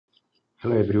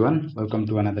Hello everyone, welcome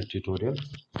to another tutorial.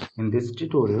 In this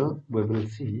tutorial, we will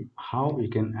see how we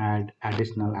can add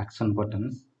additional action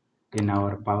buttons in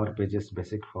our Power Pages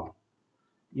basic form.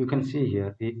 You can see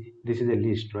here, this is a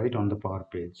list right on the Power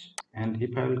Page. And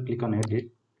if I will click on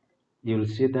edit, you will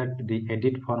see that the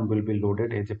edit form will be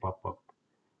loaded as a pop-up.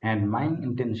 And my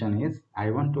intention is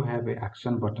I want to have an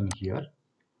action button here,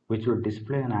 which will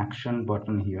display an action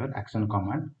button here, action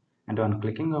command. And on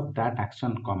clicking of that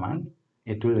action command,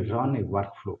 it will run a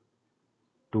workflow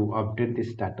to update the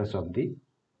status of the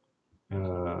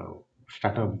uh,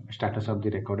 status of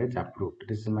the record is approved.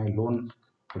 This is my loan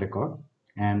record,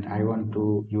 and I want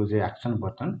to use a action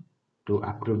button to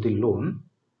approve the loan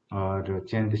or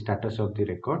change the status of the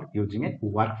record using a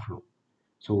workflow.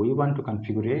 So we want to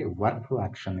configure a workflow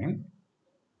action in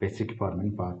basic form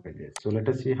in Power Pages. So let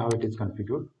us see how it is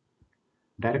configured.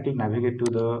 Directly navigate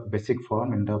to the basic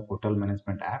form in the portal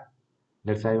management app.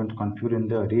 Let's say I want to configure in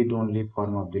the read only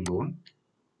form of the loan.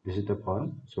 This is the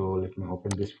form. So let me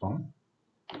open this form.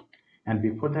 And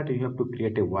before that, you have to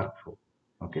create a workflow.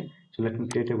 Okay. So let me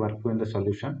create a workflow in the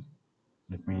solution.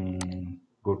 Let me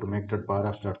go to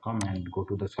make.powerapps.com and go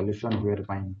to the solution where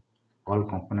my all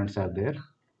components are there.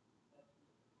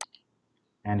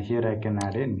 And here I can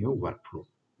add a new workflow.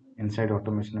 Inside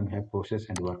automation, we have process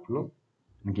and workflow.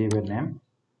 Give a name.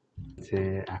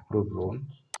 Say approve loan.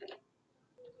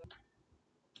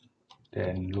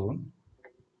 Then loan.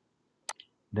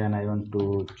 Then I want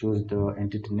to choose the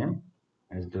entity name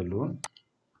as the loan,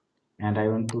 and I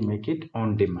want to make it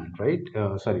on demand, right?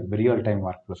 Sorry, real-time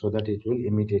workflow, so that it will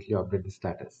immediately update the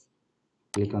status.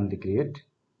 Click on the create,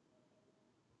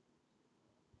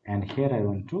 and here I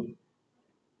want to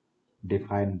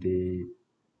define the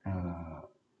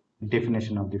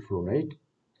definition of the flow, right?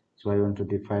 So I want to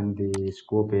define the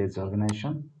scope as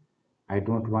organization. I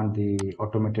don't want the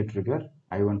automated trigger.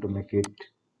 I want to make it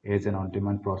as an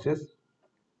on-demand process.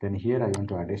 Then here I want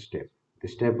to add a step. The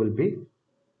step will be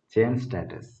change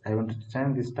status. I want to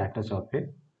change the status of a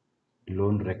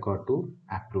loan record to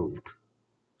approved.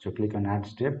 So click on add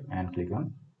step and click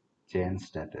on change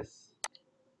status.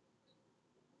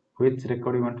 Which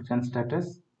record you want to change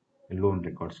status? Loan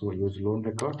record. So use loan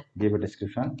record, give a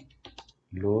description,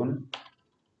 loan,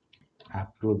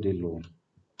 approve the loan.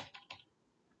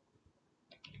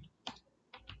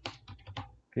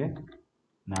 Okay.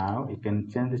 Now you can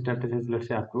change the status as, let's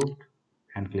say, approved,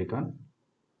 and click on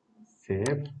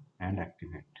save and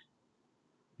activate.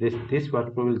 This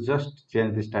workflow will just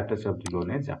change the status of the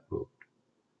loan as approved.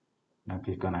 Now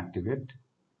click on activate.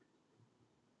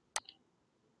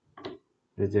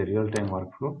 This is a real-time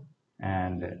workflow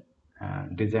and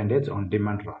designed as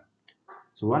on-demand run.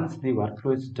 So once the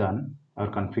workflow is done or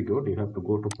configured, you have to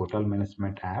go to portal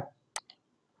management app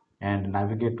and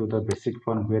navigate to the basic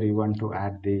form where you want to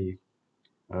add the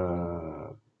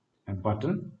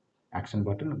button, action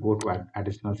button. Go to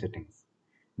additional settings.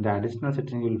 In the additional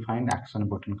setting, you will find action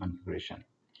button configuration.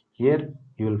 Here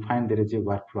you will find there is a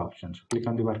workflow option. So click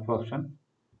on the workflow option.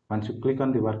 Once you click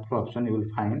on the workflow option, you will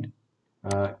find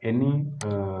any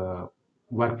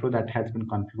workflow that has been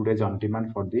configured as on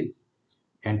demand for the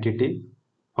entity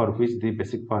for which the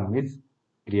basic form is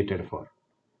created for.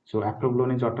 So approve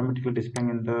loan is automatically displaying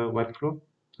in the workflow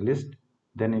list.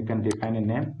 Then you can define a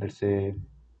name. Let's say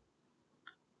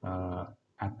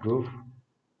approve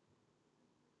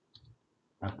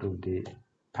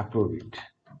it,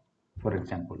 for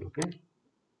example. Okay,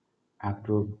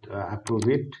 approve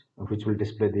it, which will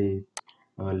display the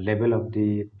label of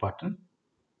the button.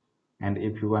 And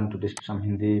if you want to display some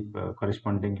Hindi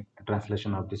corresponding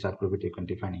translation of this approve it, you can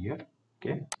define here.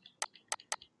 Okay.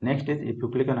 Next is, if you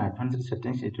click on advanced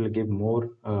settings, it will give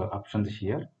more options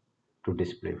here to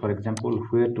display. For example,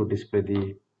 where to display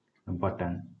the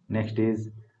button. Next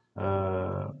is,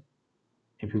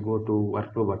 if you go to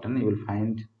workflow button, you will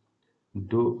find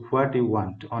do what you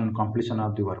want on completion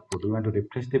of the workflow. Do you want to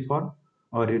refresh the form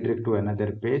or redirect to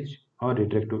another page or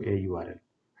redirect to a URL?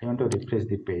 I want to refresh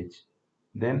the page.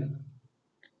 Then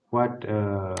what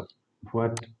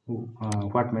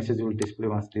message will display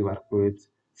once the workflow is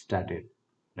started,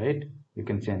 right? You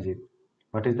can change it.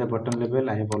 What is the button label?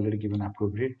 I have already given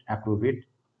approve it.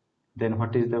 Then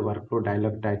what is the workflow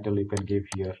dialog title? You can give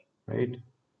here, right?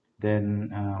 Then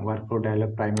workflow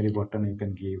dialog primary button you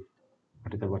can give.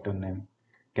 What is the button name?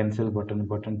 Cancel button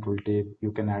tooltip.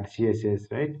 You can add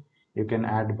CSS, right? You can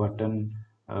add button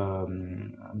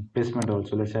placement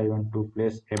also. Let's say I want to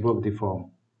place above the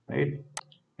form, right?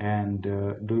 And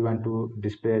do you want to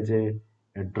display as a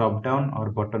drop down or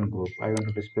button group? I want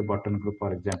to display button group,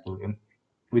 for example,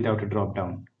 without a drop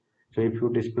down. So if you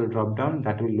display drop down,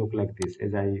 that will look like this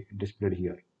as I displayed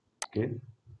here. Okay.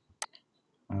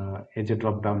 as a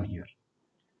drop down here.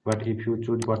 But if you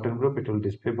choose button group, it will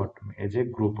display button as a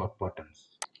group of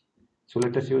buttons. So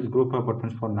let us use group of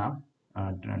buttons for now.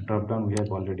 Drop down we have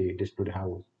already displayed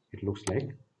how it looks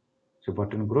like. So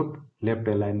button group, left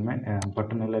alignment,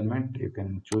 button alignment, you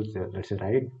can choose let's say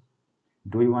right.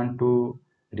 Do you want to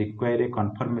require a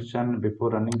confirmation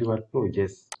before running the workflow?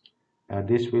 Yes.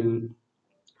 This will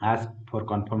ask for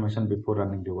confirmation before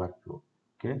running the workflow.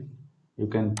 Okay. You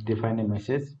can define a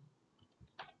message.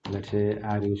 Let's say,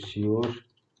 are you sure?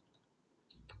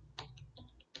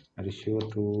 Are you sure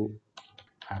to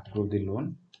approve the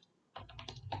loan?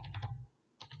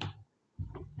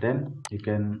 Then you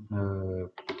can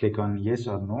click on yes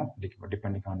or no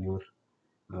depending on your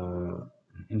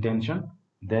intention.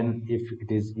 Then if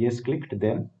it is yes clicked,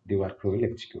 then the workflow will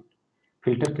execute.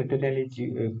 Filter criteria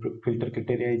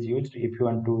is used if you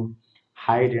want to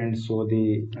hide and show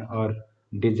the or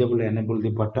disable enable the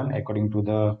button according to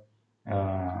the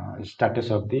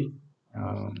status of the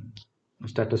um,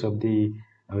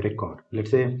 record.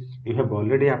 Let's say you have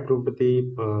already approved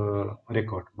the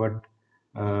record, but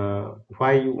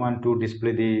why you want to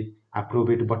display the approve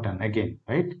it button again,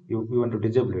 right? You want to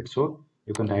disable it, so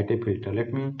you can write a filter.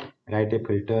 Let me write a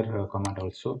filter command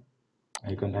also.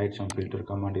 You can write some filter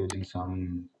command using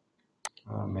some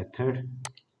method.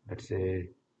 Let's say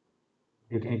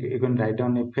you can write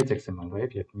down a fetch XML,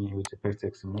 right? Let me use a fetch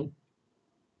XML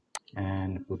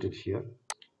and put it here.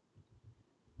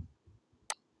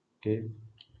 Okay,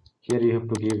 here you have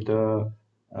to give the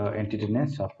entity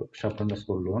name shop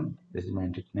underscore loan. This is my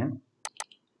entity name.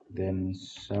 Then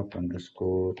shop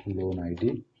underscore loan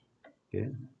ID. Okay,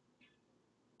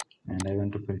 and I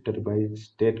want to filter by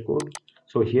state code.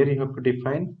 So here you have to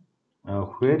define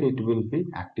where it will be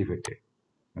activated.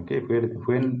 Okay,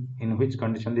 when in which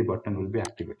condition the button will be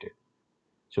activated.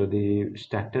 So the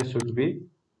status should be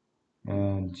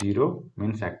 0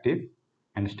 means active,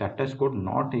 and status code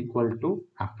not equal to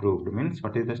approved means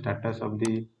what is the status of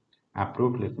the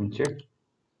approved. Let me check.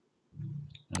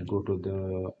 I'll go to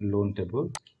the loan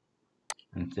table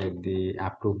and check the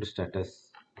approved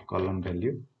status column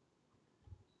value,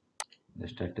 the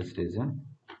status region.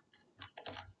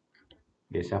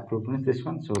 Yes, approved means this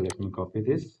one. So let me copy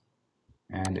this,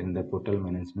 and in the portal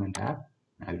management app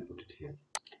I'll put it here.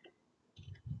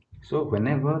 So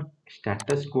whenever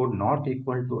status code not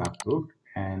equal to approved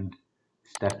and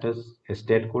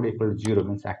state code equal to 0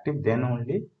 means active, then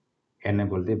only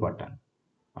enable the button.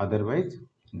 Otherwise,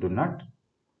 do not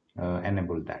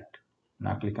enable that.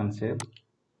 Now click on save.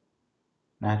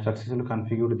 Now I have successfully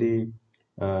configured the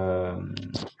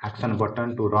action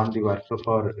button to run the workflow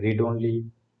for read-only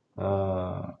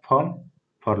form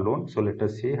for loan. So let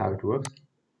us see how it works.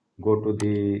 Go to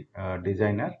the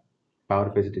designer, Power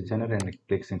Page Designer, and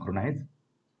click synchronize,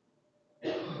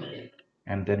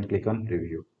 and then click on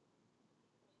preview.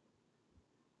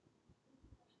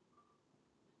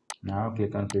 Now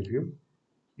click on preview,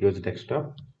 use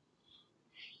desktop,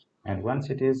 and once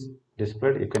it is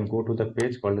displayed, you can go to the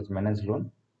page called as manage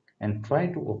loan and try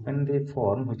to open the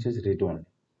form which is read only.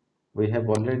 We have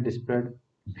already displayed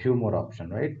view more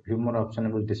option, right? View more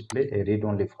option will display a read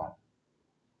only form,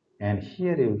 and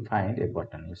here you will find a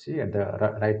button, you see at the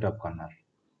right top corner,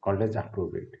 called as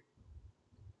approve it.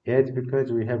 As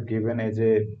because we have given as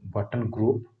a button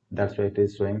group, that's why it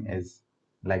is showing as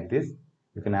like this.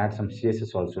 You can add some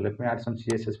CSS also. Let me add some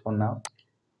CSS for now.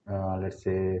 Let's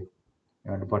say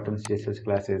the button CSS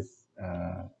class is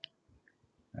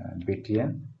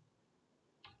btn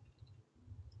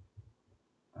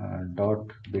dot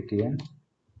btn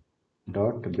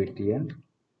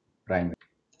primary.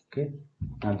 Okay,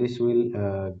 now this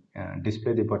will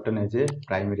display the button as a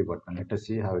primary button. Let us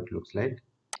see how it looks like.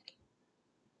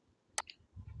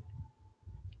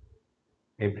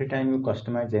 Every time you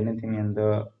customize anything in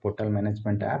the portal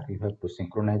management app, you have to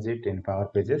synchronize it in Power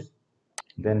Pages.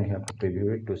 Then you have to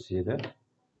preview it to see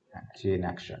in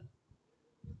action.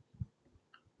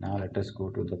 Now let us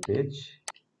go to the page,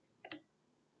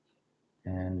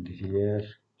 and here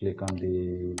click on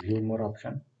the view more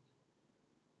option.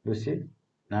 You see,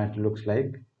 now it looks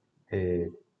like a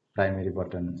primary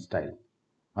button style.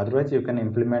 Otherwise, you can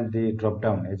implement the drop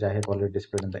down as I have already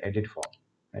displayed in the edit form,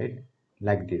 right?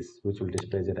 Like this, which will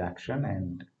display the action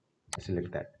and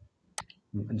select that.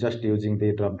 Just using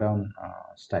the drop down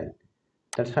style.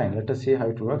 That's fine. Let us see how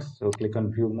it works. So click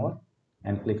on view more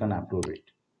and click on approve it.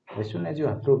 As soon as you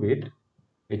approve it,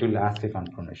 it will ask a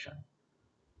confirmation.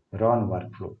 Run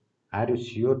workflow. Are you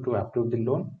sure to approve the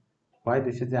loan? Why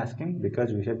this is asking?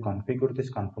 Because we have configured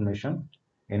this confirmation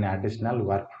in additional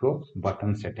workflow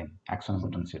button setting, action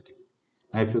button setting.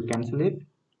 Now if you cancel it,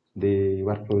 the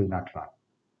workflow will not run.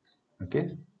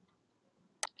 Okay.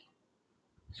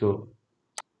 So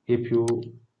if you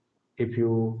if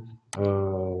you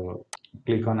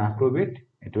click on approve it,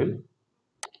 it will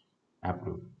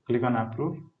approve. Click on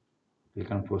approve,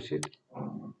 click on proceed.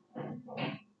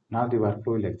 Now the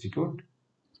workflow will execute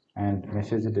and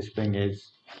message displaying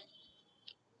is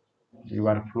the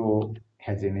workflow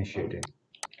has initiated.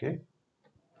 Okay.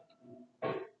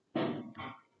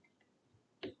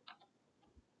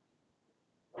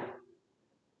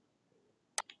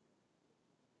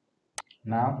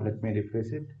 Now let me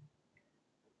refresh it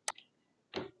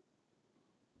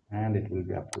and it will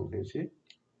be approved. You see.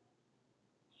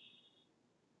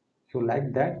 So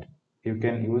like that, you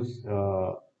can use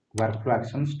workflow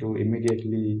actions to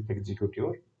immediately execute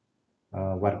your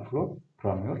workflow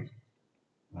from your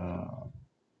uh,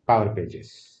 Power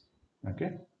Pages.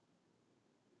 Okay.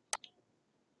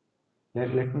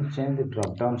 Let me change the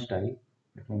drop down style.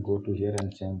 Let me go to here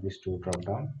and change this to drop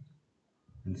down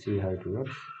and see how it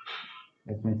works.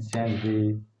 Let me change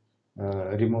the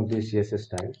remove the CSS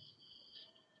style.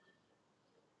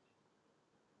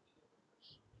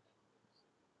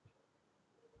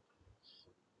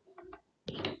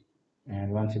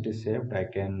 And once it is saved, I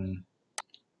can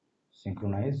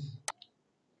synchronize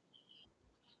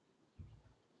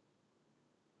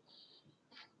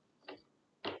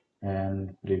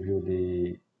and preview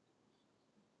the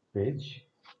page.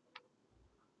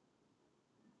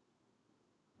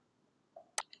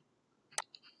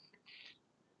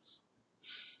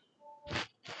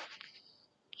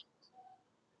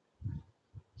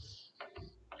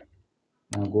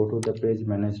 Now go to the page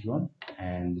manage loan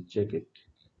and check it.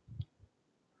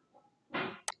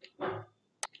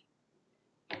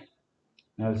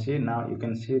 Now you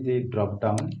can see the drop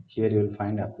down. Here you will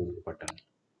find approve button.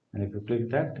 And if you click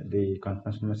that, the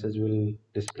confirmation message will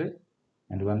display.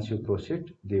 And once you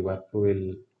proceed, the workflow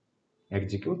will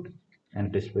execute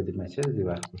and display the message the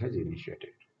workflow has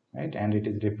initiated. Right? And it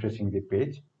is refreshing the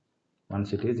page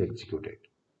once it is executed.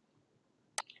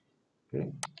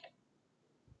 Okay.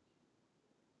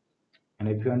 And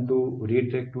if you want to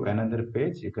redirect to another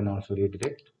page, you can also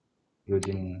redirect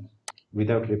using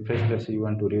without refresh. Let's say you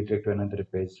want to redirect to another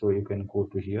page, so you can go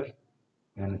to here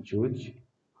and choose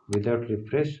without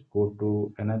refresh, go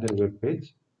to another web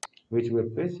page. Which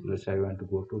web page? Let's say I want to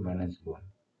go to manage loan,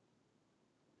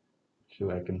 so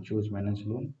I can choose manage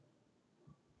loan.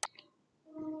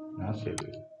 Now save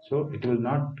it. So it will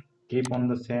not keep on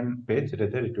the same page,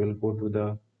 rather it will go to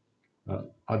the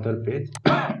other page.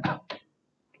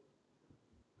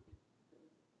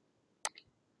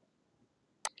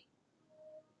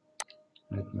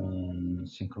 Let me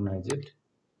synchronize it.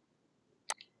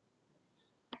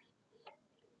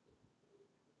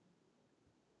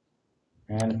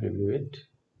 And preview it.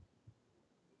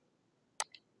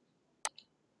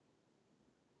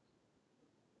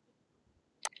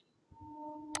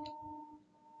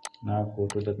 Now go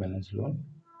to the balance loan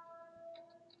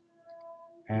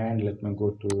and let me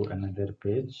go to another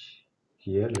page.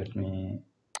 Here let me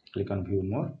click on view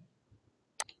more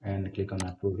and click on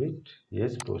approve it.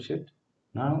 Yes, proceed.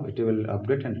 Now it will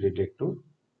update and redirect to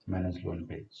manage loan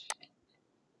page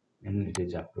and it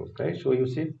is approved, right? So you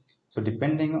see, so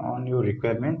depending on your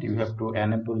requirement, you have to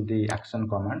enable the action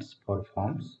commands for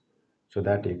forms so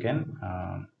that you can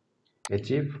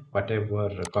achieve whatever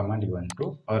command you want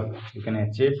to, or you can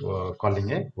achieve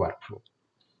calling a workflow.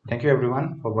 Thank you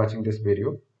everyone for watching this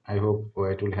video. I hope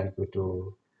it will help you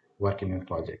to work in your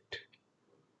project.